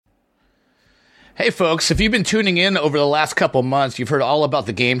Hey folks, if you've been tuning in over the last couple months, you've heard all about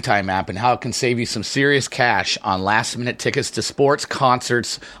the Game Time app and how it can save you some serious cash on last-minute tickets to sports,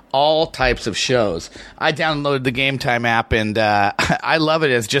 concerts, all types of shows. I downloaded the Game Time app and I love it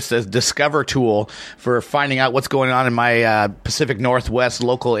as just a discover tool for finding out what's going on in my Pacific Northwest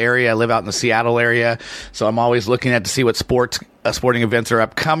local area. I live out in the Seattle area, so I'm always looking at to see what sporting events are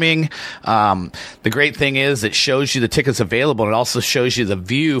upcoming. The great thing is it shows you the tickets available, and it also shows you the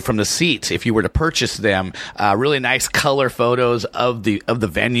view from the seats if you were to purchase them. Really nice color photos of the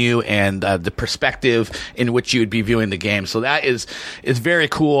venue and the perspective in which you would be viewing the game. So that is very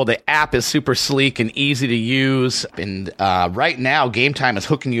cool. The app is super sleek and easy to use. And right now, Game Time is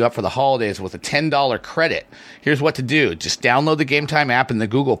hooking you up for the holidays with a $10 credit. Here's what to do. Just download the Game Time app in the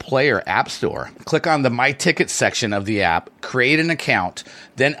Google Play or App Store. Click on the My Tickets section of the app. Create an account.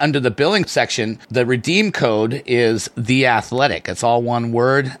 Then under the billing section, the redeem code is The Athletic. It's all one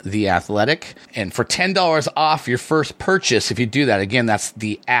word, The Athletic. And for $10 off your first purchase, if you do that, again, that's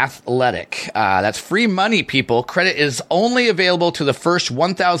The Athletic. That's free money, people. Credit is only available to the first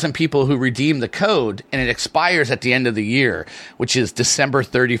 1,000 people who redeem the code, and it expires at the end of the year, which is December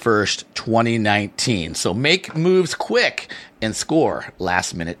 31st, 2019. So make moves quick and score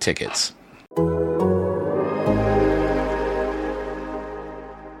last-minute tickets.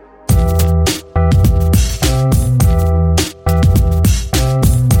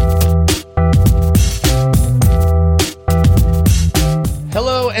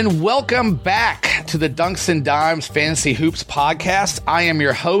 And welcome back to the Dunks and Dimes Fantasy Hoops podcast. I am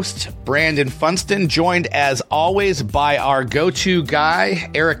your host, Brandon Funston, joined as always by our go-to guy,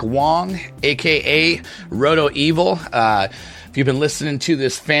 Eric Wong, a.k.a. Roto Evil. If you've been listening to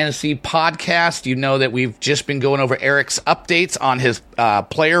this fantasy podcast, you know that we've just been going over Eric's updates on his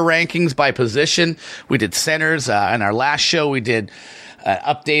player rankings by position. We did centers. In our last show, we did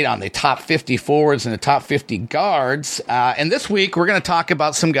update on the top 50 forwards and the top 50 guards. And this week, we're going to talk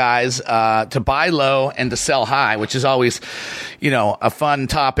about some guys to buy low and to sell high, which is always, a fun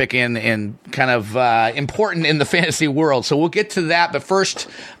topic and kind of important in the fantasy world. So we'll get to that. But first,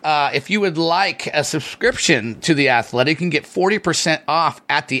 if you would like a subscription to The Athletic, you can get 40% off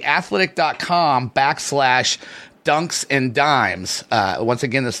at theathletic.com/Dunks and Dimes. Once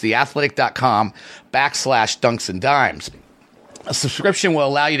again, that's theathletic.com/Dunks and Dimes. A subscription will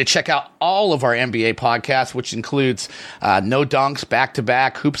allow you to check out all of our NBA podcasts, which includes No Dunks, Back to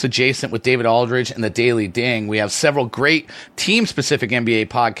Back, Hoops Adjacent with David Aldridge, and The Daily Ding. We have several great team-specific NBA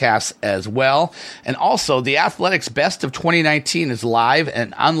podcasts as well. And also, The Athletic's Best of 2019 is live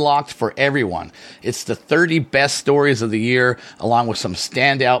and unlocked for everyone. It's the 30 best stories of the year, along with some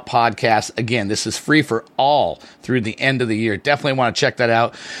standout podcasts. Again, this is free for all through the end of the year. Definitely want to check that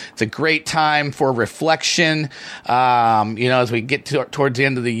out. It's a great time for reflection, as we get towards the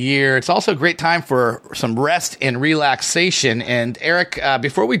end of the year. It's also a great time for some rest and relaxation. And Eric,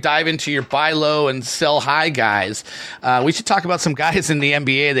 before we dive into your buy low and sell high guys, we should talk about some guys in the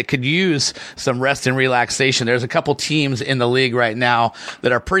NBA that could use some rest and relaxation. There's a couple teams in the league right now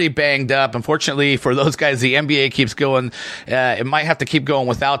that are pretty banged up. Unfortunately for those guys, the NBA keeps going. It might have to keep going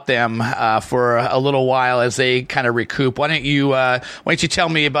without them for a little while as they kind of recoup. Why don't you tell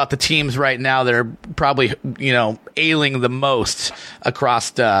me about the teams right now that are probably, ailing the most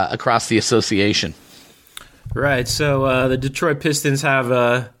across the association? Right. So the Detroit Pistons have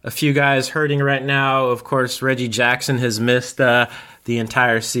a few guys hurting right now. Of course, Reggie Jackson has missed the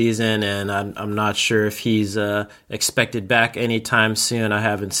entire season, and I'm not sure if he's expected back anytime soon. I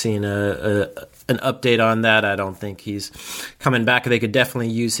haven't seen an update on that. I don't think he's coming back. They could definitely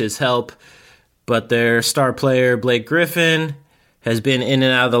use his help. But their star player, Blake Griffin, has been in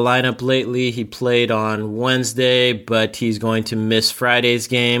and out of the lineup lately. He played on Wednesday, but he's going to miss Friday's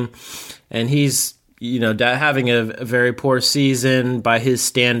game. And he's, having a very poor season by his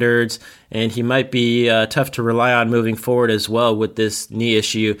standards, and he might be tough to rely on moving forward as well with this knee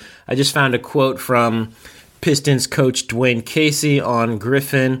issue. I just found a quote from Pistons coach Dwayne Casey on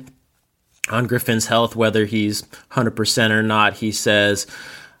Griffin's health, whether he's 100% or not. He says,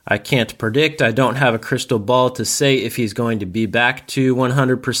 "I can't predict. I don't have a crystal ball to say if he's going to be back to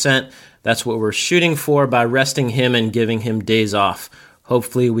 100%. That's what we're shooting for by resting him and giving him days off.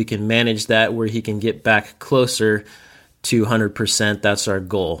 Hopefully we can manage that where he can get back closer to 100%. That's our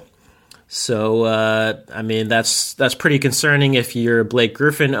goal." So, that's pretty concerning if you're a Blake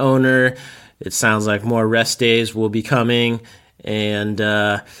Griffin owner. It sounds like more rest days will be coming. And,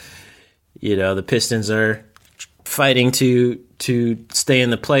 the Pistons are fighting to stay in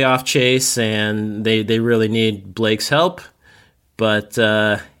the playoff chase, and they really need Blake's help. But,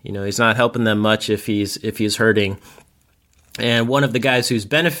 he's not helping them much if he's hurting. And one of the guys who's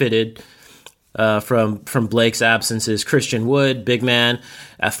benefited from Blake's absence is Christian Wood, big man,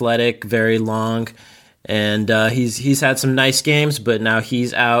 athletic, very long. And he's had some nice games, but now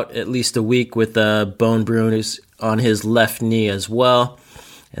he's out at least a week with bone bruise on his left knee as well.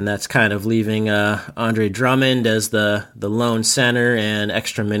 And that's kind of leaving Andre Drummond as the lone center and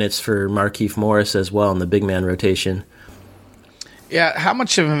extra minutes for Markieff Morris as well in the big man rotation. Yeah, how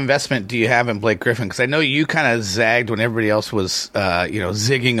much of an investment do you have in Blake Griffin? Because I know you kind of zagged when everybody else was,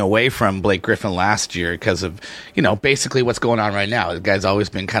 zigging away from Blake Griffin last year because of, basically what's going on right now. The guy's always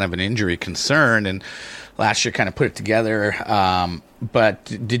been kind of an injury concern, and last year kind of put it together. But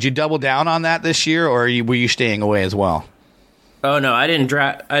did you double down on that this year, or were you staying away as well? Oh no, I didn't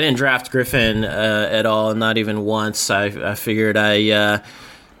draft Griffin at all, not even once. I figured I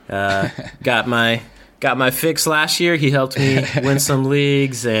got my fix last year. He helped me win some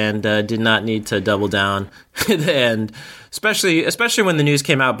leagues and did not need to double down. And especially when the news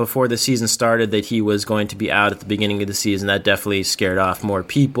came out before the season started that he was going to be out at the beginning of the season, that definitely scared off more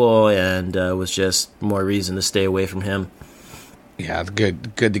people and was just more reason to stay away from him. Yeah, it's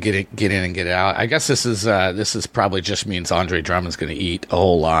good to get in and get it out. I guess this is probably just means Andre Drummond's going to eat a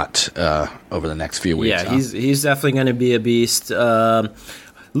whole lot over the next few weeks. Yeah, huh? He's definitely going to be a beast.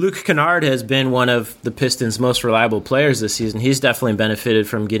 Luke Kennard has been one of the Pistons' most reliable players this season. He's definitely benefited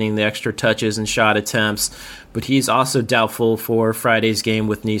from getting the extra touches and shot attempts, but he's also doubtful for Friday's game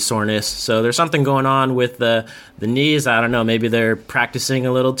with knee soreness. So there's something going on with the knees. I don't know. Maybe they're practicing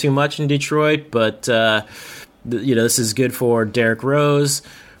a little too much in Detroit, but this is good for Derrick Rose.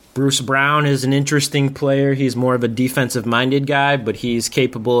 Bruce Brown is an interesting player. He's more of a defensive-minded guy, but he's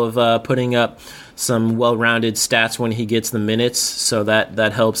capable of putting up some well-rounded stats when he gets the minutes, so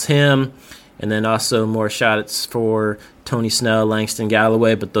that helps him. And then also more shots for Tony Snell, Langston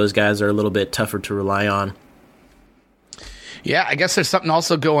Galloway, but those guys are a little bit tougher to rely on. Yeah, I guess there's something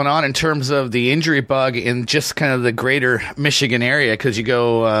also going on in terms of the injury bug in just kind of the greater Michigan area, because you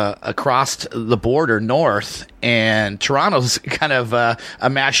go across the border north, and Toronto's kind of a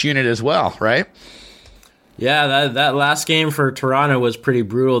mash unit as well, right? Yeah, that last game for Toronto was pretty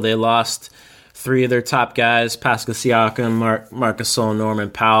brutal. They lost three of their top guys, Pascal Siakam, Marc Gasol,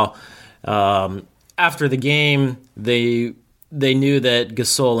 Norman Powell. After the game, they knew that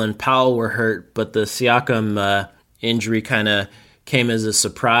Gasol and Powell were hurt, but the Siakam injury kind of came as a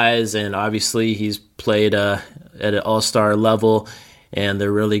surprise, and obviously he's played at an all-star level, and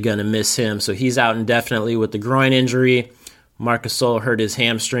they're really going to miss him. So he's out indefinitely with the groin injury. Marc Gasol hurt his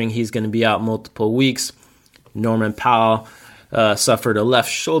hamstring. He's going to be out multiple weeks. Norman Powell suffered a left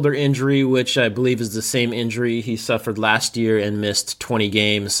shoulder injury, which I believe is the same injury he suffered last year and missed 20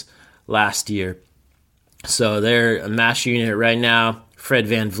 games last year. So they're a mash unit right now. Fred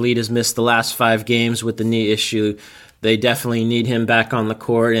VanVleet has missed the last 5 games with the knee issue. They definitely need him back on the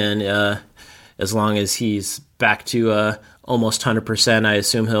court, and as long as he's back to almost 100%, I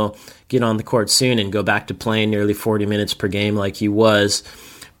assume he'll get on the court soon and go back to playing nearly 40 minutes per game like he was.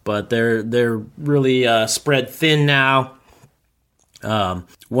 But they're really spread thin now.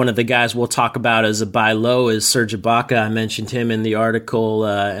 One of the guys we'll talk about as a buy low is Serge Ibaka. I mentioned him in the article,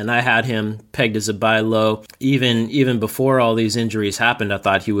 and I had him pegged as a buy low. Even before all these injuries happened, I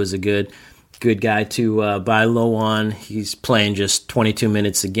thought he was a good guy to buy low on. He's playing just 22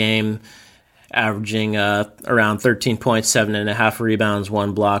 minutes a game, averaging around 13 points, 7.5 rebounds,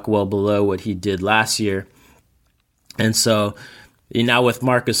 1 block, well below what he did last year. And so now with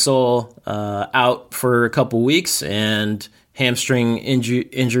Marc Gasol out for a couple weeks, and hamstring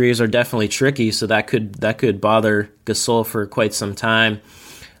injuries are definitely tricky, so that could bother Gasol for quite some time.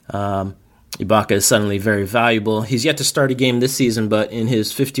 Ibaka is suddenly very valuable. He's yet to start a game this season, but in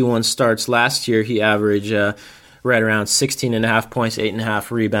his 51 starts last year, he averaged right around 16.5 points, 8.5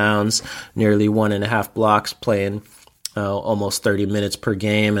 rebounds, nearly 1.5 blocks, playing almost 30 minutes per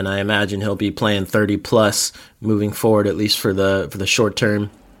game, and I imagine he'll be playing 30 plus moving forward, at least for the short term.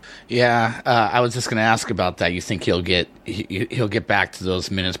 Yeah, I was just going to ask about that. You think he'll get back to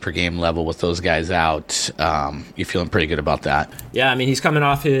those minutes per game level with those guys out? You feeling pretty good about that? Yeah, I mean, he's coming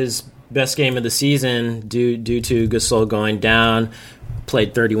off his best game of the season due to Gasol going down.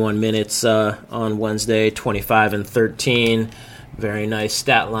 Played 31 minutes on Wednesday, 25 and 13. Very nice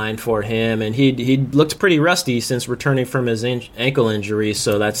stat line for him, and he looked pretty rusty since returning from his ankle injury,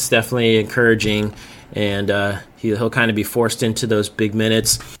 so that's definitely encouraging, and he'll kind of be forced into those big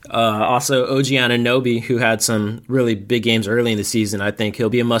minutes. Also, OG Anunoby, who had some really big games early in the season, I think he'll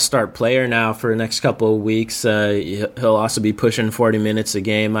be a must-start player now for the next couple of weeks. He'll also be pushing 40 minutes a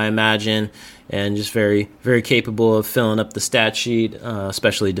game, I imagine, and just very, very capable of filling up the stat sheet,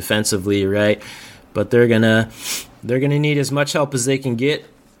 especially defensively, right? But they're gonna need as much help as they can get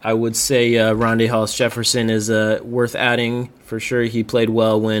I would say Rondé Hollis-Jefferson is worth adding for sure. He played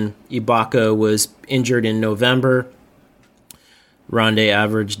well when Ibaka was injured in November. Rondé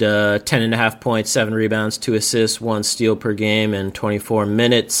averaged 10.5 points, 7 rebounds, 2 assists, 1 steal per game in 24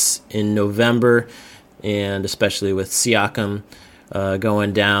 minutes in November. And especially with Siakam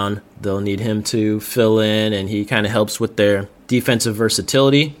going down, they'll need him to fill in, and he kind of helps with their defensive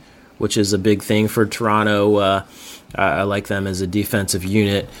versatility, which is a big thing for Toronto. I like them as a defensive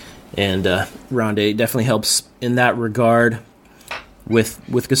unit, and Rondé definitely helps in that regard. With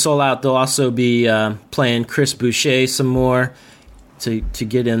Gasol out, they'll also be playing Chris Boucher some more to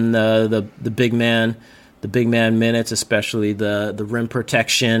get in the big man minutes, especially the rim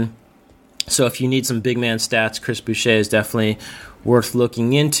protection. So if you need some big man stats, Chris Boucher is definitely worth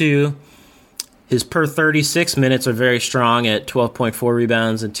looking into. His per 36 minutes are very strong at 12.4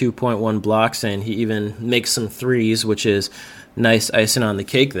 rebounds and 2.1 blocks, and he even makes some threes, which is nice icing on the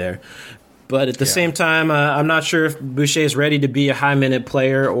cake there. But at the same time, I'm not sure if Boucher is ready to be a high-minute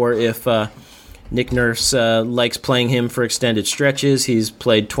player or if Nick Nurse likes playing him for extended stretches. He's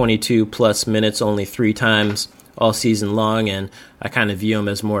played 22-plus minutes only 3 times all season long, and I kind of view him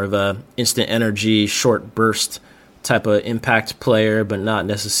as more of a instant energy, short burst type of impact player, but not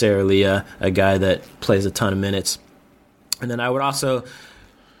necessarily a guy that plays a ton of minutes. And then I would also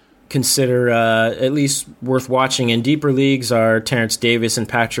consider at least worth watching in deeper leagues are Terrence Davis and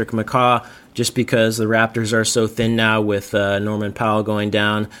Patrick McCaw, just because the Raptors are so thin now with Norman Powell going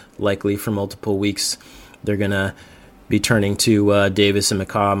down, likely for multiple weeks. They're going to be turning to Davis and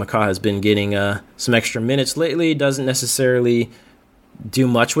McCaw. McCaw has been getting some extra minutes lately, doesn't necessarily do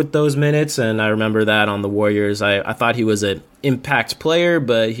much with those minutes, and I remember that on the Warriors. I thought he was an impact player,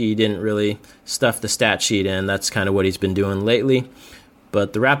 but he didn't really stuff the stat sheet, and that's kind of what he's been doing lately.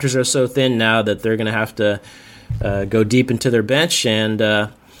 But the Raptors are so thin now that they're going to have to go deep into their bench, and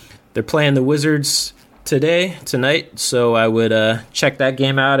they're playing the Wizards tonight. So I would check that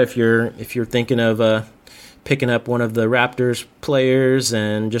game out if you're thinking of picking up one of the Raptors players,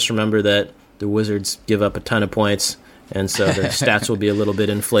 and just remember that the Wizards give up a ton of points, and so their stats will be a little bit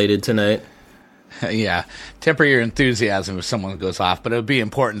inflated tonight. Yeah, temper your enthusiasm if someone goes off, but it would be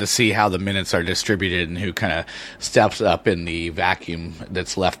important to see how the minutes are distributed and who kind of steps up in the vacuum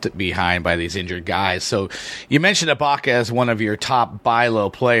that's left behind by these injured guys. So you mentioned Ibaka as one of your top buy low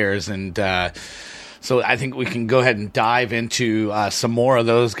players, and so I think we can go ahead and dive into some more of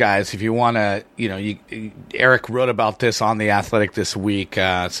those guys. If you want to, Eric wrote about this on The Athletic this week,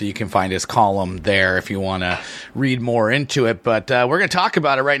 so you can find his column there if you want to read more into it. But we're going to talk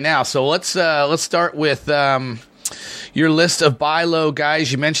about it right now. So let's start with your list of buy low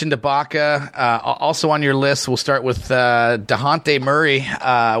guys. You mentioned Ibaka. Also on your list, we'll start with DeJounte Murray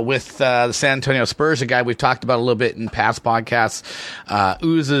with the San Antonio Spurs, a guy we've talked about a little bit in past podcasts.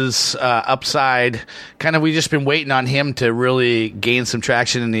 Oozes upside. Kind of, we've just been waiting on him to really gain some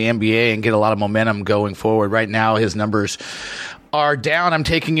traction in the NBA and get a lot of momentum going forward. Right now, his numbers are down. I'm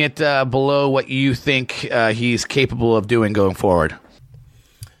taking it below what you think he's capable of doing going forward.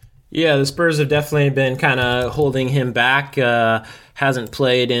 Yeah, the Spurs have definitely been kind of holding him back. Hasn't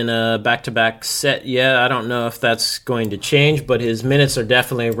played in a back-to-back set yet. I don't know if that's going to change, but his minutes are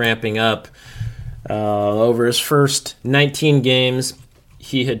definitely ramping up. Over his first 19 games,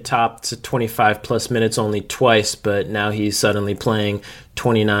 he had topped 25-plus minutes only twice, but now he's suddenly playing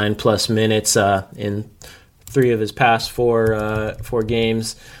 29-plus minutes in 3 of his past 4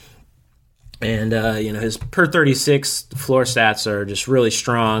 games. And, his per 36 floor stats are just really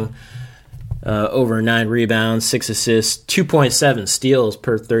strong. Over 9 rebounds, 6 assists, 2.7 steals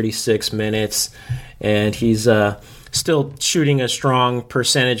per 36 minutes. And he's still shooting a strong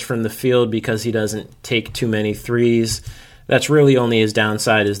percentage from the field because he doesn't take too many threes. That's really only his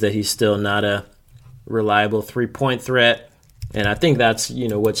downside, is that he's still not a reliable three-point threat. And I think that's,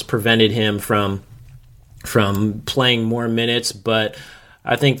 what's prevented him from playing more minutes. But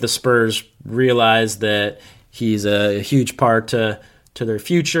I think the Spurs realize that he's a huge part to their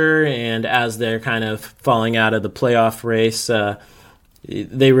future, and as they're kind of falling out of the playoff race,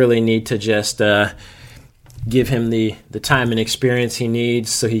 they really need to just give him the time and experience he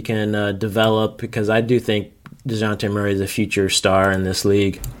needs so he can develop, because I do think DeJounte Murray is a future star in this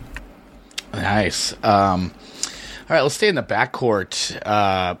league. Nice. All right, let's stay in the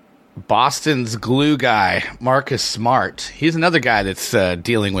backcourt. Boston's glue guy, Marcus Smart. He's another guy that's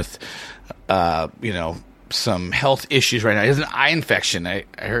dealing with, some health issues right now. He has an eye infection. I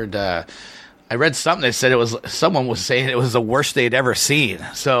heard, I read something that said someone was saying it was the worst they'd ever seen.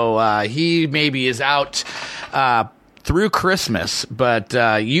 So he maybe is out through Christmas, but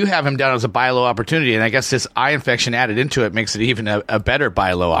you have him down as a buy low opportunity, and I guess this eye infection added into it makes it even a better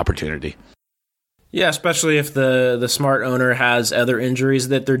buy low opportunity. Yeah, especially if the smart owner has other injuries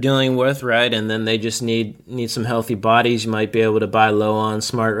that they're dealing with, right? And then they just need some healthy bodies. You might be able to buy low on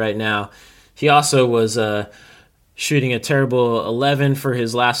Smart right now. He also was shooting a terrible 11 for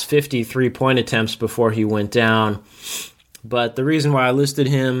his last 50 3-point attempts before he went down. But the reason why I listed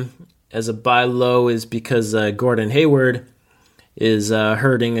him as a buy low is because Gordon Hayward is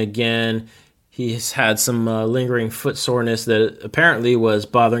hurting again. He's had some lingering foot soreness that apparently was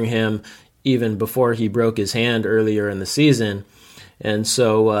bothering him even before he broke his hand earlier in the season. And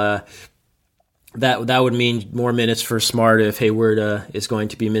so that would mean more minutes for Smart if Hayward is going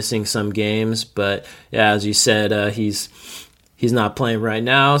to be missing some games. But yeah, as you said, he's not playing right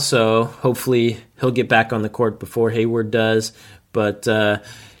now, so hopefully he'll get back on the court before Hayward does. But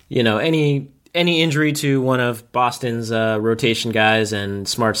any injury to one of Boston's rotation guys, and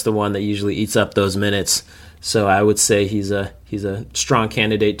Smart's the one that usually eats up those minutes. So I would say he's a strong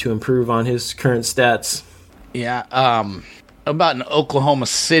candidate to improve on his current stats. Yeah. About in Oklahoma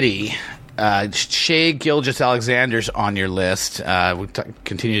City, Shai Gilgeous-Alexander's on your list. We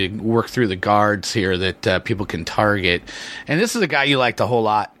continue to work through the guards here that people can target. And this is a guy you liked a whole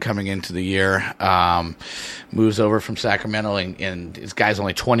lot coming into the year. Moves over from Sacramento, and this guy's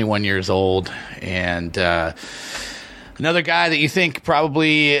only 21 years old. And another guy that you think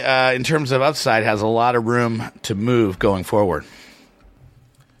probably, in terms of upside, has a lot of room to move going forward.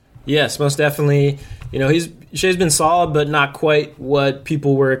 Yes, most definitely. Shai's been solid, but not quite what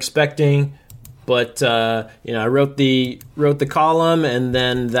people were expecting. But I wrote the column, and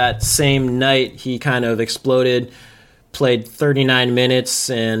then that same night he kind of exploded. Played 39 minutes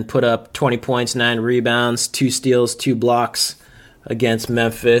and put up 20 points, 9 rebounds, 2 steals, 2 blocks against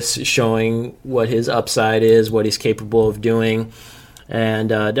Memphis, showing what his upside is, what he's capable of doing. And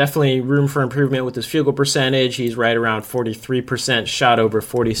definitely room for improvement with his field goal percentage. He's right around 43%, shot over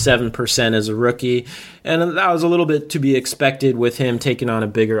 47% as a rookie. And that was a little bit to be expected with him taking on a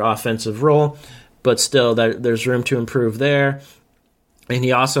bigger offensive role. But still, there's room to improve there. And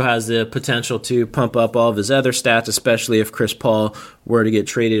he also has the potential to pump up all of his other stats, especially if Chris Paul were to get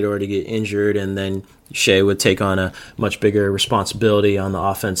traded or to get injured, and then Shai would take on a much bigger responsibility on the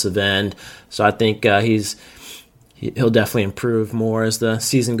offensive end. So I think he'll definitely improve more as the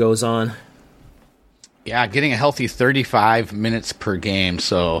season goes on. Yeah, getting a healthy 35 minutes per game.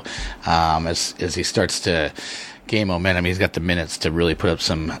 So as he starts to gain momentum, he's got the minutes to really put up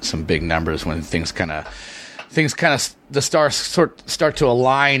some big numbers when things kind of the stars start to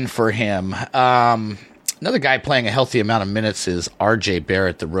align for him. Another guy playing a healthy amount of minutes is R.J.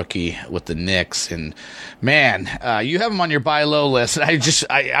 Barrett, the rookie with the Knicks. And man, you have him on your buy low list.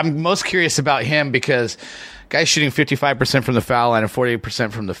 I'm most curious about him because guy's shooting 55% from the foul line and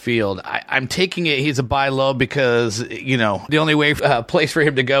 48% from the field. I'm taking it he's a buy low because, the only place for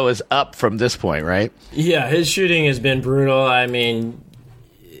him to go is up from this point, right? Yeah, his shooting has been brutal. I mean,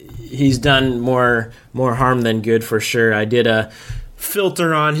 he's done more harm than good for sure. I did a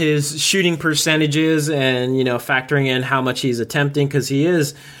filter on his shooting percentages and, factoring in how much he's attempting, because he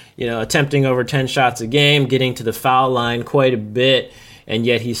is, attempting over 10 shots a game, getting to the foul line quite a bit, and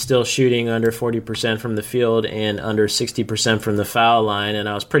yet he's still shooting under 40% from the field and under 60% from the foul line. And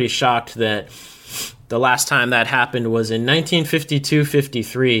I was pretty shocked that the last time that happened was in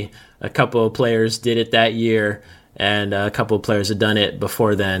 1952-53. A couple of players did it that year, and a couple of players had done it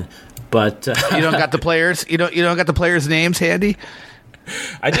before then. But you don't got the players. You don't got the players' names handy.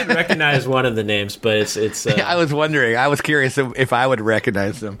 I did recognize one of the names, but it's. I was wondering. I was curious if I would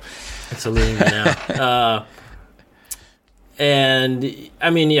recognize them. It's eluding me now. And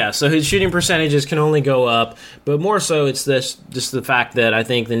I mean, yeah. So his shooting percentages can only go up, but more so, it's just the fact that I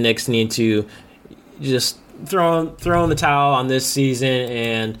think the Knicks need to just throw in the towel on this season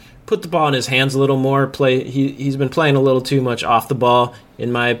and put the ball in his hands a little more. He's been playing a little too much off the ball,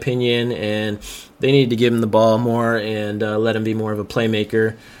 in my opinion, and they need to give him the ball more and let him be more of a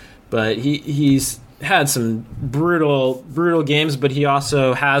playmaker. But he's had some brutal games, but he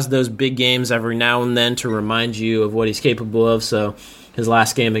also has those big games every now and then to remind you of what he's capable of. So his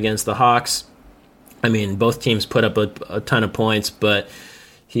last game against the Hawks, I mean, both teams put up a ton of points, but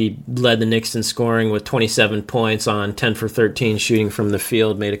he led the Knicks in scoring with 27 points on 10 for 13 shooting from the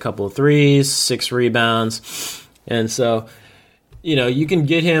field, made a couple of threes, 6 rebounds. And so, you can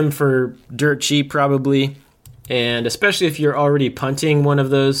get him for dirt cheap probably. And especially if you're already punting one of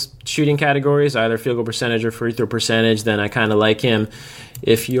those shooting categories, either field goal percentage or free throw percentage, then I kind of like him.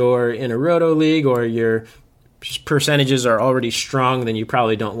 If you're in a roto league or your percentages are already strong, then you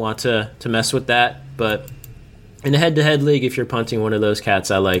probably don't want to mess with that. But in a head-to-head league, if you're punting one of those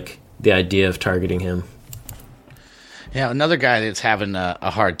cats, I like the idea of targeting him. Yeah, another guy that's having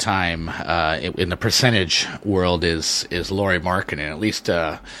a hard time in the percentage world is Lauri Markkanen. At least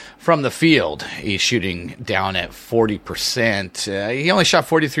from the field, he's shooting down at 40%. He only shot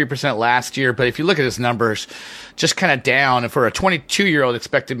 43% last year, but if you look at his numbers, just kind of down. And for a 22-year-old,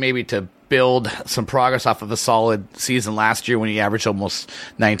 expected maybe to build some progress off of a solid season last year when he averaged almost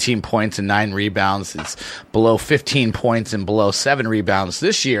 19 points and 9 rebounds. It's below 15 points and below 7 rebounds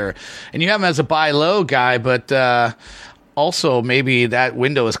this year. And you have him as a buy low guy, but also maybe that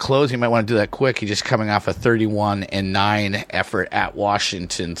window is closed. You might want to do that quick. He's just coming off a 31-9 effort at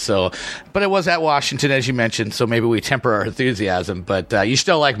Washington. So, but it was at Washington, as you mentioned, so maybe we temper our enthusiasm. But you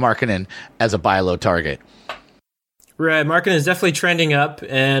still like Markkanen as a buy low target. Right, Markkanen is definitely trending up,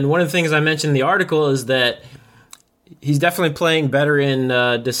 and one of the things I mentioned in the article is that he's definitely playing better in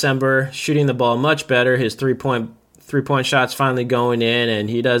December, shooting the ball much better. His three-point shots finally going in, and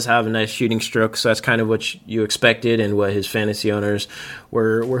he does have a nice shooting stroke, so that's kind of what you expected and what his fantasy owners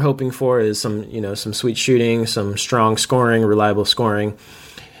were hoping for is some sweet shooting, some strong scoring, reliable scoring.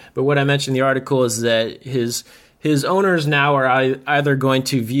 But what I mentioned in the article is that his owners now are either going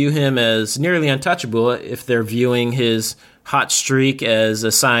to view him as nearly untouchable if they're viewing his hot streak as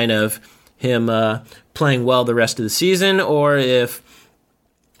a sign of him playing well the rest of the season, or if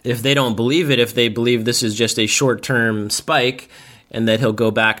they don't believe it, if they believe this is just a short-term spike and that he'll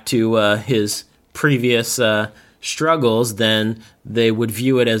go back to his previous struggles, then they would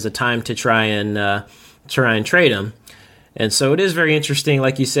view it as a time to try and trade him. And so it is very interesting.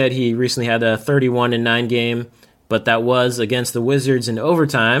 Like you said, he recently had a 31-9 game, but that was against the Wizards in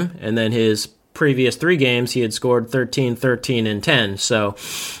overtime, and then his previous 3 games he had scored 13, 13, and 10. So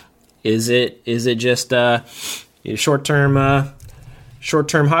is it just a short-term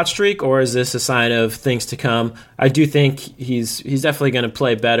hot streak, or is this a sign of things to come? I do think he's definitely going to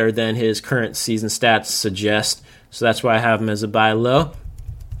play better than his current season stats suggest, so that's why I have him as a buy low.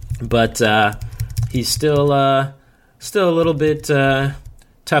 But he's still a little bit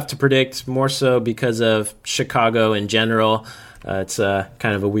tough to predict, more so because of Chicago in general. It's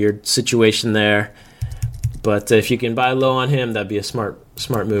kind of a weird situation there. But if you can buy low on him, that'd be a smart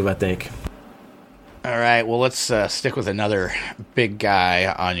move, I think. All right, well, let's stick with another big guy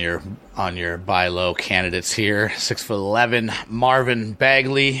on your buy low candidates here. 6'11", Marvin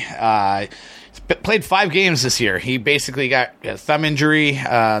Bagley. He's played 5 games this year. He basically got a thumb injury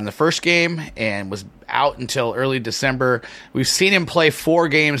in the first game and was out until early December. We've seen him play 4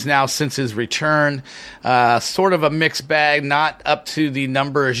 games now since his return. Sort of a mixed bag, not up to the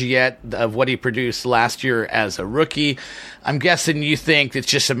numbers yet of what he produced last year as a rookie. I'm guessing you think it's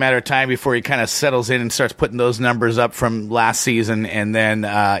just a matter of time before he kind of settles in and starts putting those numbers up from last season and then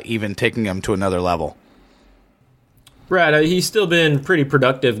even taking them to another level. Right. He's still been pretty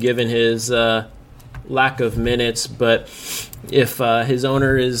productive given his lack of minutes, but if his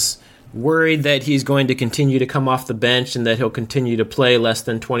owner is worried that he's going to continue to come off the bench and that he'll continue to play less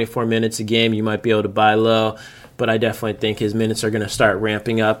than 24 minutes a game, you might be able to buy low. But I definitely think his minutes are going to start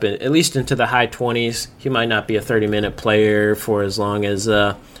ramping up, at least into the high 20s. He might not be a 30-minute player for as long as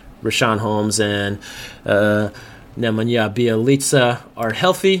Richaun Holmes and Nemanja Bjelica are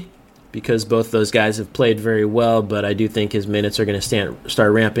healthy, because both those guys have played very well, but I do think his minutes are going to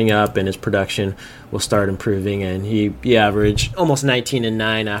start ramping up and his production will start improving. And he averaged almost 19 and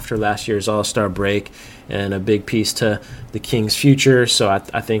 9 after last year's All-Star break, and a big piece to the Kings' future. So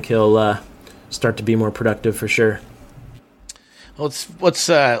I think he'll start to be more productive for sure. Let's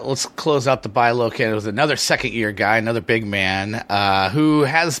close out the buy low candidate with another second-year guy, another big man who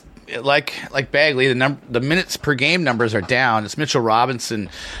has, like Bagley, the minutes per game numbers are down. It's Mitchell Robinson,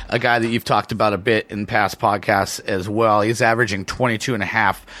 a guy that you've talked about a bit in past podcasts as well. He's averaging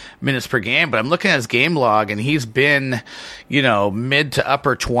 22.5 minutes per game, but I'm looking at his game log, and he's been, mid to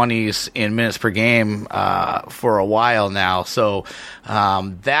upper 20s in minutes per game for a while now. So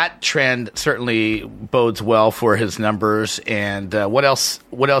that trend certainly bodes well for his numbers. And what else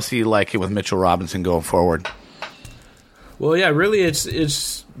do you like with Mitchell Robinson going forward? Well, yeah, really,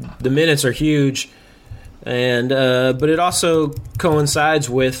 it's the minutes are huge, and but it also coincides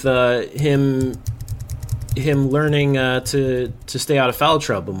with him learning to stay out of foul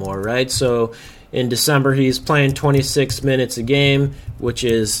trouble more, right? So in December, he's playing 26 minutes a game, which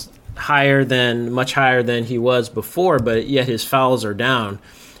is much higher than he was before, but yet his fouls are down,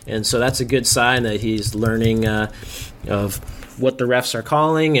 and so that's a good sign that he's learning of what the refs are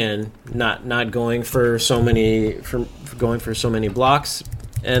calling and not going for so many blocks.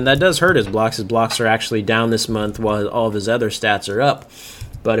 And that does hurt his blocks. His blocks are actually down this month while all of his other stats are up.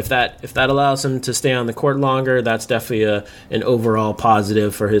 But if that allows him to stay on the court longer, that's definitely an overall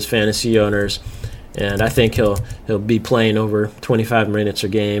positive for his fantasy owners. And I think he'll be playing over 25 minutes a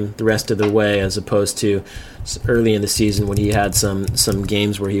game the rest of the way, as opposed to early in the season when he had some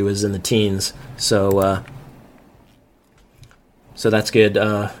games where he was in the teens. So that's good.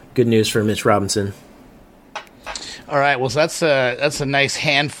 Good news for Mitch Robinson. All right, well, that's a nice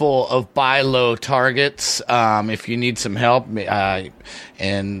handful of buy low targets. If you need some help,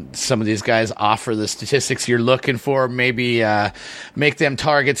 and some of these guys offer the statistics you're looking for, maybe make them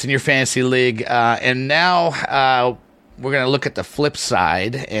targets in your fantasy league. And now we're going to look at the flip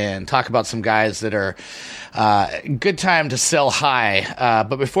side and talk about some guys that are good time to sell high.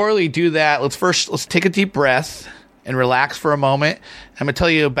 But before we do that, let's take a deep breath and relax for a moment. I'm going to tell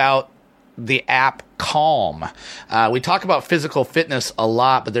you about the app Calm. We talk about physical fitness a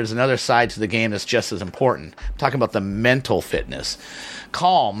lot, but there's another side to the game that's just as important. I'm talking about the mental fitness.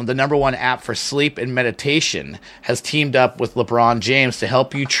 Calm, the #1 app for sleep and meditation, has teamed up with LeBron James to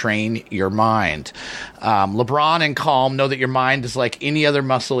help you train your mind. LeBron and Calm know that your mind is like any other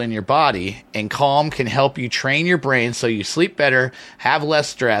muscle in your body, and Calm can help you train your brain so you sleep better, have less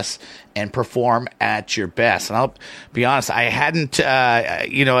stress, and perform at your best. And I'll be honest, I hadn't,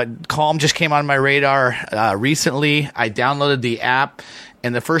 Calm just came on my radar recently. I downloaded the app,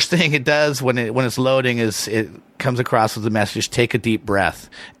 and the first thing it does when it's loading is it comes across with the message, take a deep breath.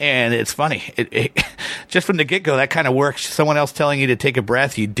 And it's funny. It just from the get-go, that kind of works. Someone else telling you to take a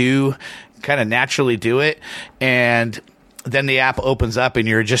breath, you do kind of naturally do it. And then the app opens up and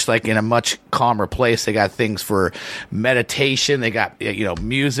you're just like in a much calmer place. They got things for meditation. They got,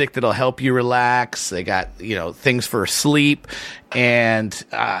 music that'll help you relax. They got, things for sleep. And,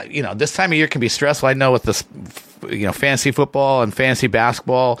 this time of year can be stressful. I know with this, fantasy football and fantasy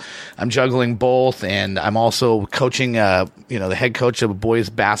basketball, I'm juggling both. And I'm also coaching, the head coach of a boys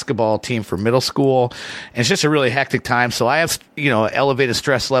basketball team for middle school. And it's just a really hectic time. So I have, elevated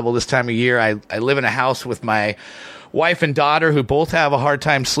stress level this time of year. I live in a house with my wife and daughter who both have a hard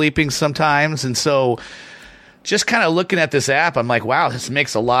time sleeping sometimes. And so just kind of looking at this app, I'm like, wow, this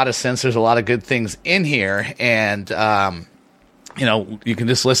makes a lot of sense. There's a lot of good things in here. And, you can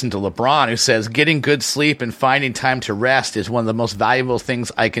just listen to LeBron, who says getting good sleep and finding time to rest is one of the most valuable things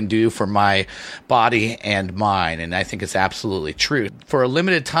I can do for my body and mind. And I think it's absolutely true. For a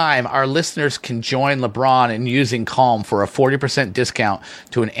limited time, our listeners can join LeBron in using Calm for a 40% discount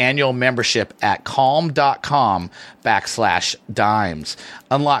to an annual membership at calm.com/dimes.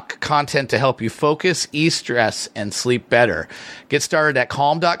 Unlock content to help you focus, ease stress, and sleep better. Get started at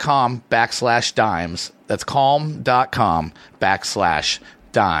calm.com/dimes. That's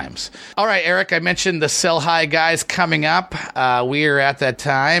calm.com/dimes. All right, Eric, I mentioned the sell high guys coming up. We are at that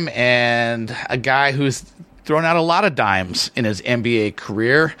time, and a guy who's thrown out a lot of dimes in his NBA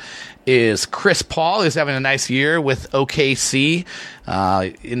career is Chris Paul, who's having a nice year with OKC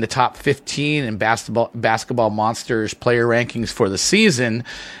in the top 15 in basketball Monsters player rankings for the season.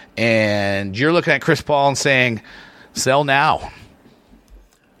 And you're looking at Chris Paul and saying, sell now.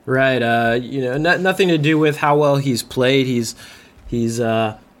 Right. Nothing to do with how well he's played. He's his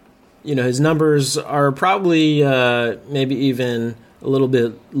numbers are probably maybe even a little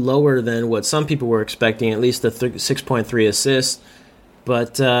bit lower than what some people were expecting, at least the 6.3 assists.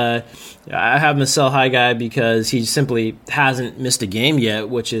 But I have him a sell high guy because he simply hasn't missed a game yet,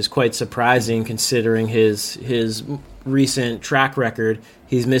 which is quite surprising considering his recent track record.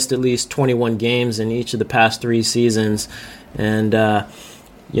 He's missed at least 21 games in each of the past 3 seasons. And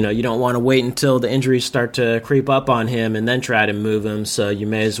you don't want to wait until the injuries start to creep up on him and then try to move him. So you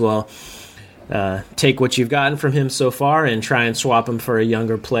may as well take what you've gotten from him so far and try and swap him for a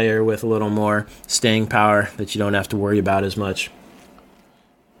younger player with a little more staying power that you don't have to worry about as much.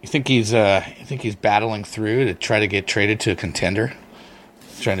 You think he's battling through to try to get traded to a contender?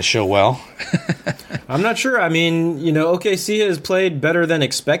 Trying to show well? I'm not sure. I mean, OKC has played better than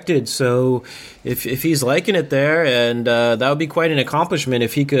expected, so if he's liking it there, and that would be quite an accomplishment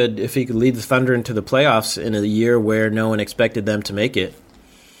if he could lead the Thunder into the playoffs in a year where no one expected them to make it.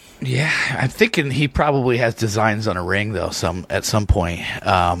 Yeah, I'm thinking he probably has designs on a ring though, at some point.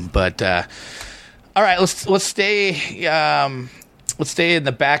 But all right, let's stay. Let's stay in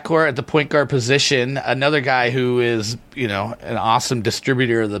the backcourt at the point guard position. Another guy who is, an awesome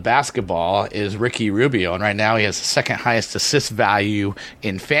distributor of the basketball is Ricky Rubio. And right now he has the second highest assist value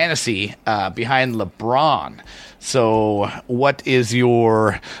in fantasy behind LeBron. So what's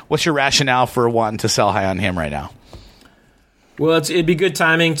your rationale for wanting to sell high on him right now? Well, it'd be good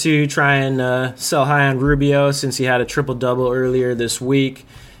timing to try and sell high on Rubio since he had a triple-double earlier this week.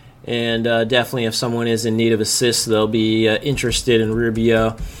 And definitely if someone is in need of assists, they'll be interested in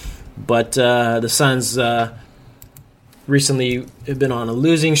Rubio. But the Suns recently have been on a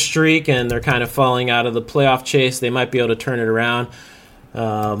losing streak, and they're kind of falling out of the playoff chase. They might be able to turn it around.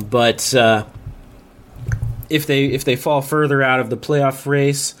 But if they fall further out of the playoff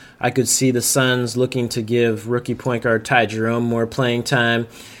race, I could see the Suns looking to give rookie point guard Ty Jerome more playing time,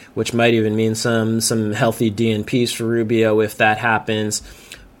 which might even mean some healthy DNPs for Rubio if that happens.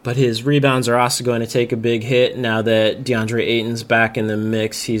 But his rebounds are also going to take a big hit now that DeAndre Ayton's back in the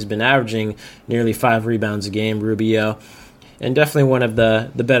mix. He's been averaging nearly 5 rebounds a game, Rubio, and definitely one of the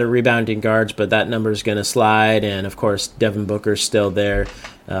better rebounding guards, but that number is going to slide. And, of course, Devin Booker's still there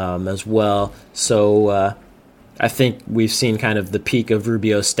as well. So I think we've seen kind of the peak of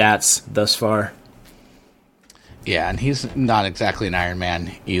Rubio's stats thus far. Yeah, and he's not exactly an Iron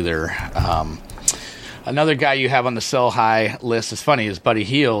Man either. Another guy you have on the sell high list is funny is Buddy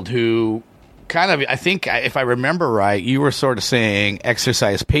Hield, who kind of, I think, if I remember right, you were sort of saying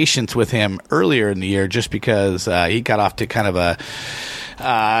exercise patience with him earlier in the year just because he got off to kind of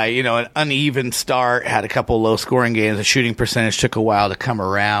an uneven start, had a couple low scoring games, the shooting percentage took a while to come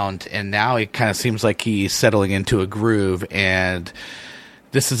around, and now it kind of seems like he's settling into a groove. And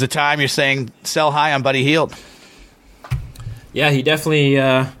this is the time you're saying sell high on Buddy Hield. Yeah, he definitely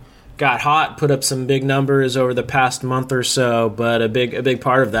got hot, put up some big numbers over the past month or so, but a big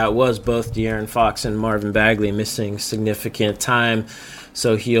part of that was both De'Aaron Fox and Marvin Bagley missing significant time.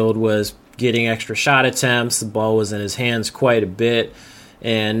 So Hield was getting extra shot attempts. The ball was in his hands quite a bit.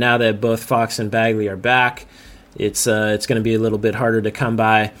 And now that both Fox and Bagley are back, it's going to be a little bit harder to come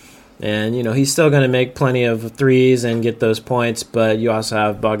by. And, he's still going to make plenty of threes and get those points, but you also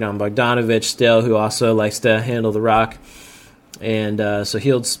have Bogdan Bogdanovic still, who also likes to handle the rock. And so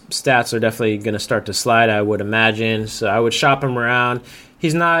Hield's stats are definitely going to start to slide, I would imagine. So I would shop him around.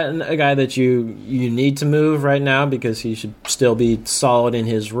 He's not a guy that you need to move right now because he should still be solid in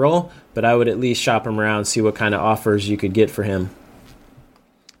his role. But I would at least shop him around, see what kind of offers you could get for him.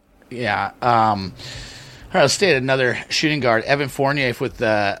 Yeah. All right, let's stay at another shooting guard. Evan Fournier with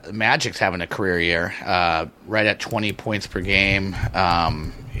the Magic's having a career year, right at 20 points per game.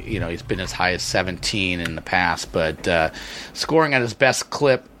 He's been as high as 17 in the past, but scoring at his best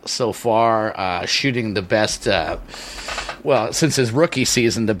clip so far, shooting the best, since his rookie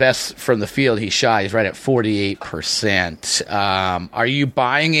season, the best from the field he shot. He's right at 48%. Are you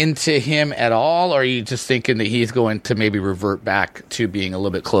buying into him at all, or are you just thinking that he's going to maybe revert back to being a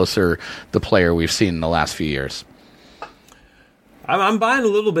little bit closer the player we've seen in the last few years? I'm buying a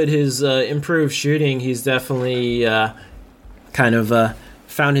little bit his improved shooting. He's definitely kind of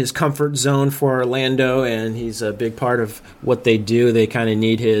found his comfort zone for Orlando, and he's a big part of what they do. They kind of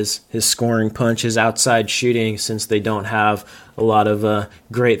need his scoring punch, his outside shooting, since they don't have a lot of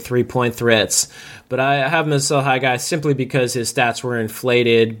great three-point threats. But I have him as a high guy simply because his stats were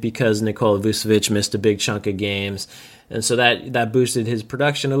inflated because Nikola Vucevic missed a big chunk of games. And so that boosted his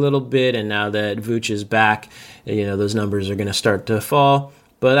production a little bit, and now that Vuce is back, those numbers are going to start to fall.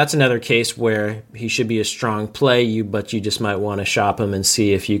 But that's another case where he should be a strong play, but you just might want to shop him and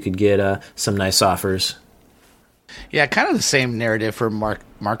see if you could get some nice offers. Yeah, kind of the same narrative for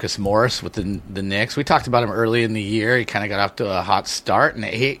Marcus Morris with the Knicks. We talked about him early in the year. He kind of got off to a hot start, and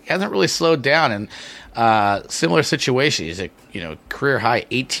he hasn't really slowed down. And similar situation. He's a career high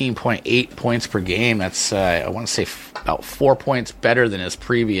 18.8 points per game. That's I want to say about 4 points better than his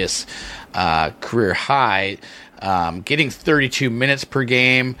previous career high. Getting 32 minutes per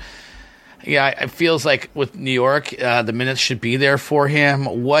game. Yeah, it feels like with New York, the minutes should be there for him.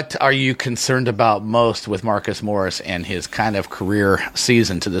 What are you concerned about most with Marcus Morris and his kind of career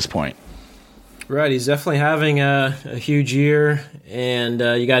season to this point? Right, he's definitely having a huge year, and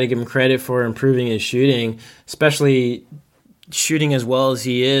you got to give him credit for improving his shooting, especially shooting as well as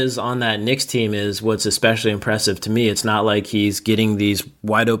he is on that Knicks team is what's especially impressive to me. It's not like he's getting these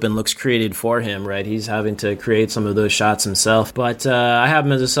wide open looks created for him, right? He's having to create some of those shots himself. But I have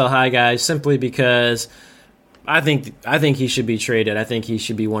him as a sell high guy simply because I think he should be traded. I think he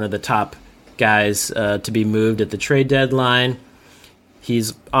should be one of the top guys to be moved at the trade deadline.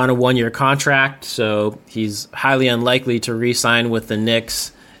 He's on a 1-year contract, so he's highly unlikely to re-sign with the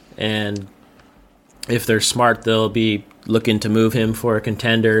Knicks. And if they're smart, they'll be looking to move him for a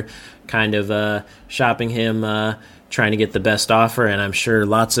contender, kind of shopping him, trying to get the best offer. And I'm sure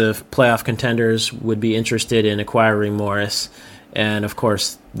lots of playoff contenders would be interested in acquiring Morris. And, of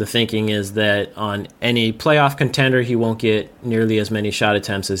course, the thinking is that on any playoff contender, he won't get nearly as many shot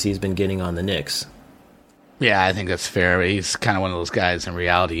attempts as he's been getting on the Knicks. Yeah, I think that's fair. He's kind of one of those guys in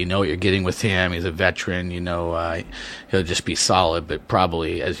reality. You know what you're getting with him. He's a veteran. He'll just be solid, but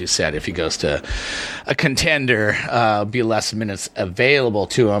probably, as you said, if he goes to a contender, be less minutes available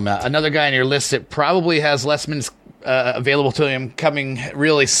to him. Another guy on your list that probably has less minutes available to him coming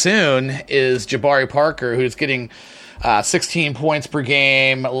really soon is Jabari Parker, who's getting 16 points per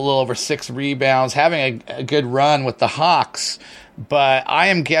game, a little over 6 rebounds, having a good run with the Hawks. But I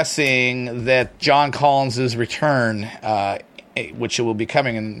am guessing that John Collins' return, which will be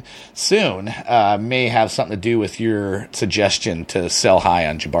coming in soon, may have something to do with your suggestion to sell high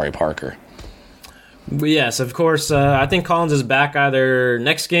on Jabari Parker. Yes, of course. I think Collins is back either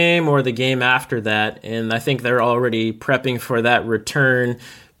next game or the game after that, and I think they're already prepping for that return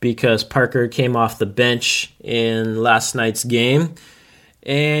because Parker came off the bench in last night's game,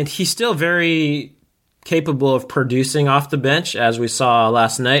 and he's still very capable of producing off the bench, as we saw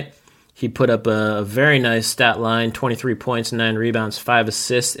last night. He put up a very nice stat line, 23 points, 9 rebounds, 5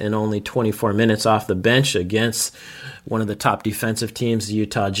 assists in only 24 minutes off the bench against one of the top defensive teams, the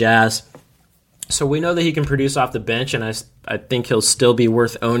Utah Jazz. So we know that he can produce off the bench, and I think he'll still be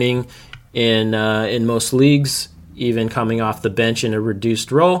worth owning in most leagues, even coming off the bench in a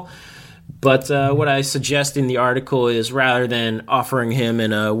reduced role. But what I suggest in the article is rather than offering him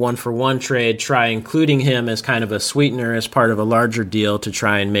in a one-for-one trade, try including him as kind of a sweetener as part of a larger deal to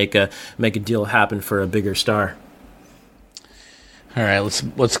try and make a deal happen for a bigger star. All right,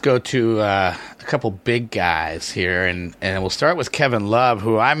 let's go to a couple big guys here, and we'll start with Kevin Love,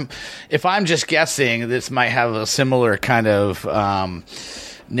 who if I'm just guessing, this might have a similar kind of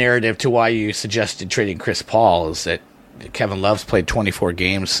narrative to why you suggested trading Chris Paul, is that Kevin Love's played 24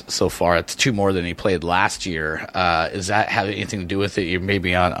 games so far. It's 2 more than he played last year. Does that have anything to do with it? You're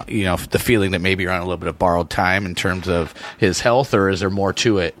maybe on, the feeling that maybe you're on a little bit of borrowed time in terms of his health, or is there more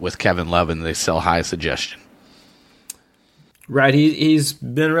to it with Kevin Love and the sell high suggestion? Right, he's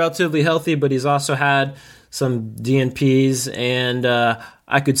been relatively healthy, but he's also had some DNPs, and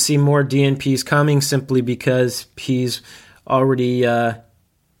I could see more DNPs coming simply because he's already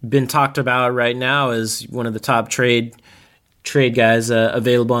been talked about right now as one of the top trade guys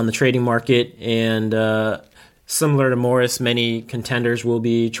available on the trading market, and similar to Morris, many contenders will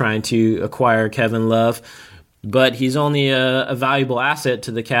be trying to acquire Kevin Love, but he's only a valuable asset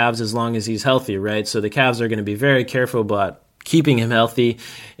to the Cavs as long as he's healthy, right? So the Cavs are going to be very careful about keeping him healthy,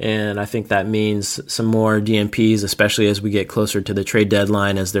 and I think that means some more DNPs, especially as we get closer to the trade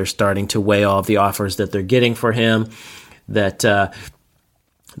deadline, as they're starting to weigh all of the offers that they're getting for him, that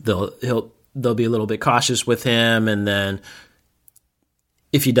they'll be a little bit cautious with him, and then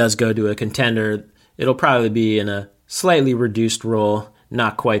if he does go to a contender, it'll probably be in a slightly reduced role,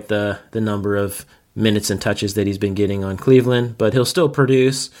 not quite the number of minutes and touches that he's been getting on Cleveland, but he'll still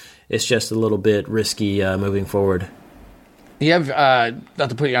produce. It's just a little bit risky moving forward. You have,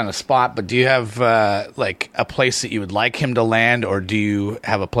 not to put you on the spot, but do you have like a place that you would like him to land, or do you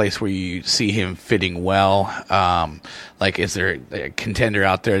have a place where you see him fitting well? Like, is there a contender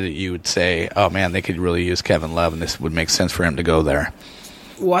out there that you would say, oh man, they could really use Kevin Love and this would make sense for him to go there?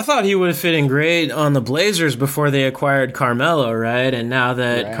 Well, I thought he would have fit in great on the Blazers before they acquired Carmelo, right? And now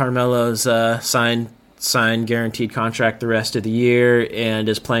that Carmelo's signed guaranteed contract the rest of the year and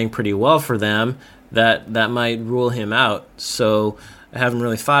is playing pretty well for them, that might rule him out. So I haven't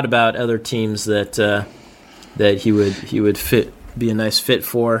really thought about other teams that he would be a nice fit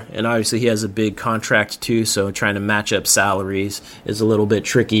for. And obviously he has a big contract too, so trying to match up salaries is a little bit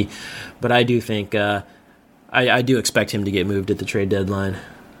tricky. But I do think I do expect him to get moved at the trade deadline.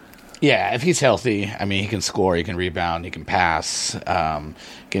 Yeah, if he's healthy, I mean, he can score, he can rebound, he can pass, can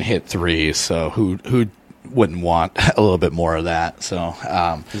hit threes. So who wouldn't want a little bit more of that? So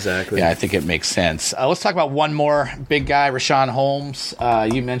exactly. Yeah, I think it makes sense. Let's talk about one more big guy, Richaun Holmes.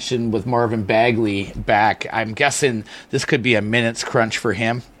 You mentioned with Marvin Bagley back, I'm guessing this could be a minutes crunch for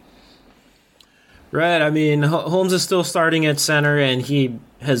him. Right. I mean, Holmes is still starting at center, and he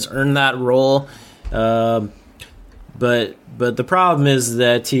has earned that role. But the problem is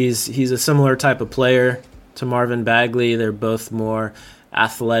that he's a similar type of player to Marvin Bagley. They're both more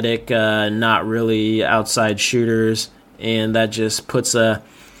athletic, not really outside shooters, and that just puts a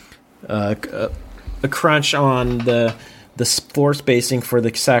crunch on the floor spacing for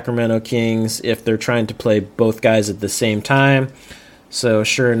the Sacramento Kings if they're trying to play both guys at the same time. So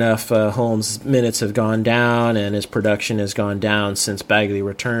sure enough, Holmes' minutes have gone down and his production has gone down since Bagley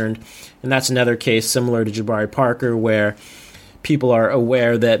returned. And that's another case similar to Jabari Parker where people are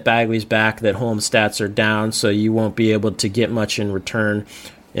aware that Bagley's back, that Holmes' stats are down, so you won't be able to get much in return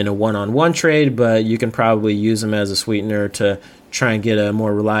in a one-on-one trade, but you can probably use him as a sweetener to try and get a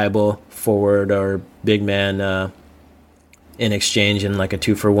more reliable forward or big man in exchange in like a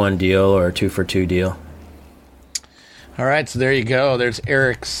 2-for-1 deal or a 2-for-2 deal. All right, so there you go. There's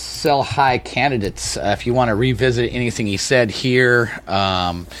Eric's sell high candidates. If you want to revisit anything he said here,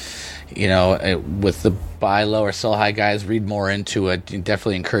 with the buy low or sell high guys, read more into it.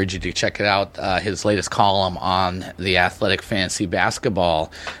 Definitely encourage you to check it out. His latest column on the Athletic Fantasy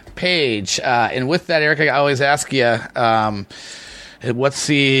Basketball page. And with that, Eric, I always ask you, what's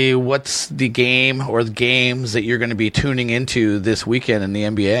the game or the games that you're going to be tuning into this weekend in the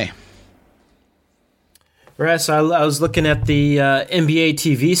NBA? Right, so I was looking at the NBA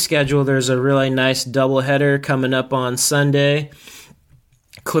TV schedule. There's a really nice doubleheader coming up on Sunday.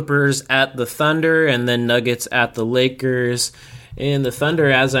 Clippers at the Thunder, and then Nuggets at the Lakers. And the Thunder,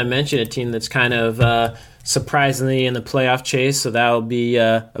 as I mentioned, a team that's kind of surprisingly in the playoff chase, so that will be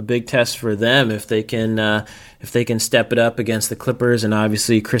a big test for them if they can step it up against the Clippers, and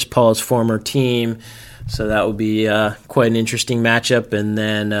obviously Chris Paul's former team. So that will be quite an interesting matchup. And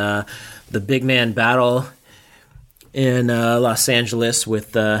then the big man battle in Los Angeles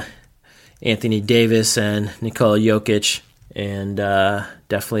with Anthony Davis and Nikola Jokic, and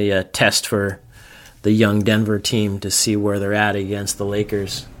definitely a test for the young Denver team to see where they're at against the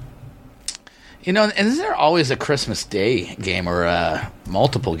Lakers. And is there always a Christmas Day game or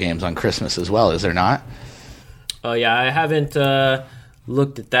multiple games on Christmas as well? Is there not? Oh, yeah, I haven't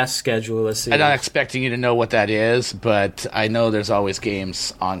looked at that schedule. Let's see. I'm not expecting you to know what that is, but I know there's always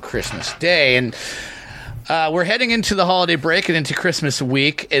games on Christmas Day. And we're heading into the holiday break and into Christmas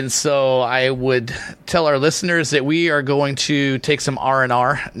week, and so I would tell our listeners that we are going to take some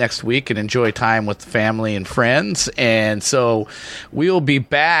R&R next week and enjoy time with family and friends. And so we'll be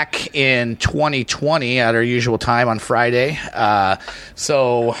back in 2020 at our usual time on Friday.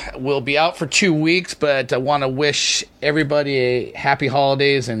 So we'll be out for 2 weeks, but I want to wish everybody a happy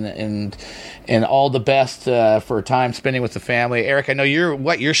holidays and all the best for time spending with the family. Eric, I know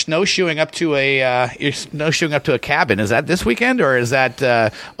you're snowshoeing up to a cabin. Is that this weekend, or is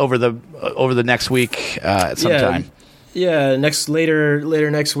that over the next week at some time? Yeah,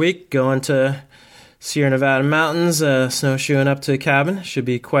 later next week, going to Sierra Nevada mountains, snowshoeing up to a cabin. Should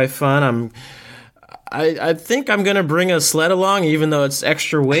be quite fun. I think I'm going to bring a sled along, even though it's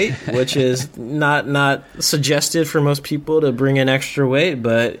extra weight, which is not suggested for most people to bring in extra weight,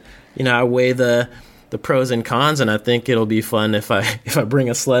 but I weigh the pros and cons, and I think it'll be fun if I bring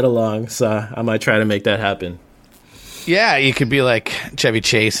a sled along. So I might try to make that happen. Yeah, you could be like Chevy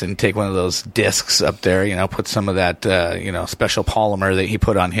Chase and take one of those discs up there, put some of that, special polymer that he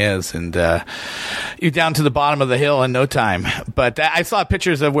put on his, and you're down to the bottom of the hill in no time. But I saw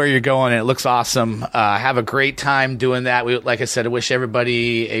pictures of where you're going, and it looks awesome. Have a great time doing that. Like I said, I wish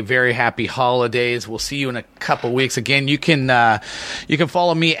everybody a very happy holidays. We'll see you in a couple weeks. Again, you can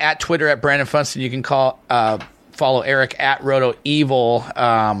follow me at Twitter at Brandon Funston. You can follow Eric at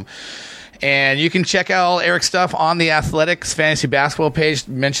RotoEvil. And you can check out all Eric's stuff on the Athletics Fantasy Basketball page.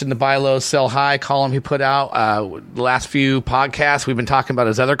 Mentioned the buy low, sell high column he put out. The last few podcasts, we've been talking about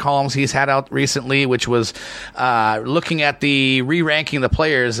his other columns he's had out recently, which was looking at the re-ranking the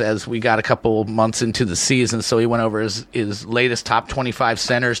players as we got a couple months into the season. So he went over his latest top 25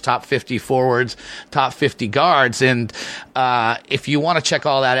 centers, top 50 forwards, top 50 guards. And if you want to check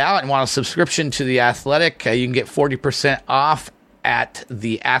all that out and want a subscription to the Athletic, you can get 40% off at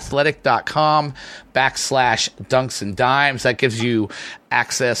theathletic.com/dunks and dimes. That gives you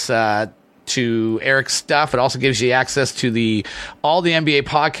access to Eric's stuff. It also gives you access to all the NBA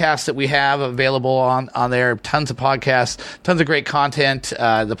podcasts that we have available on there. Tons of podcasts, tons of great content.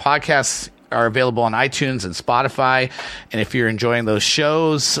 The podcasts are available on iTunes and Spotify. And if you're enjoying those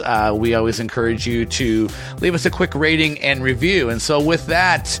shows, we always encourage you to leave us a quick rating and review. And so with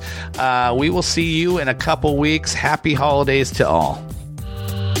that, we will see you in a couple weeks. Happy holidays to all.